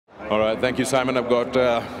All right, thank you, Simon. I've got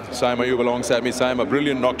Saim Ayub alongside me. Saim, a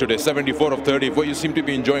brilliant knock today, 74 of 30. You seem to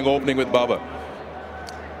be enjoying opening with Baba.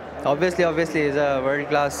 Obviously, he's a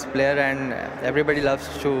world-class player, and everybody loves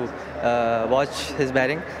to watch his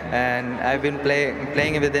batting. And I've been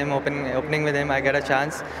playing with him, opening with him. I get a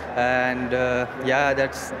chance, and yeah,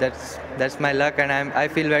 that's my luck, and I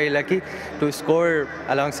feel very lucky to score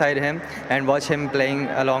alongside him and watch him playing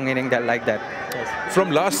a long inning like that. Yes.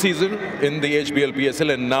 From last season in the HBL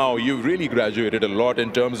PSL, and now you've really graduated a lot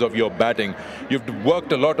in terms of your batting. You've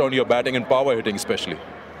worked a lot on your batting and power hitting, especially.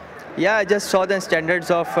 Yeah, I just saw the standards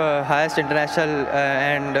of highest international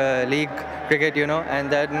and league cricket, and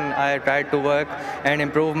then I tried to work and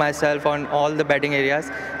improve myself on all the batting areas,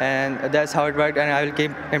 and that's how it worked, and I will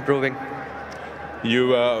keep improving.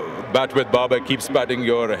 You bat with Baba, keeps batting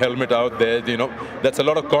your helmet out there, that's a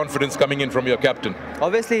lot of confidence coming in from your captain.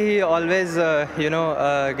 Obviously, he always,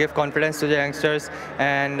 give confidence to the youngsters,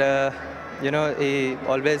 and he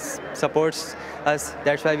always supports us.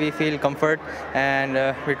 That's why we feel comfort,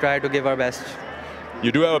 and we try to give our best.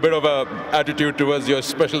 You do have a bit of a attitude towards your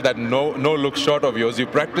special, that no look shot of yours. You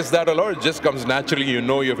practice that a lot, it just comes naturally,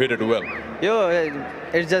 you've hit it well.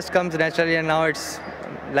 It just comes naturally, and now it's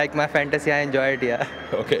like my fantasy. I enjoy it, yeah.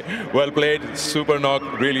 Okay, well played, super knock,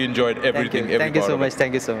 really enjoyed everything. Thank you so much.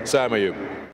 Thank you so much. Saim Ayub.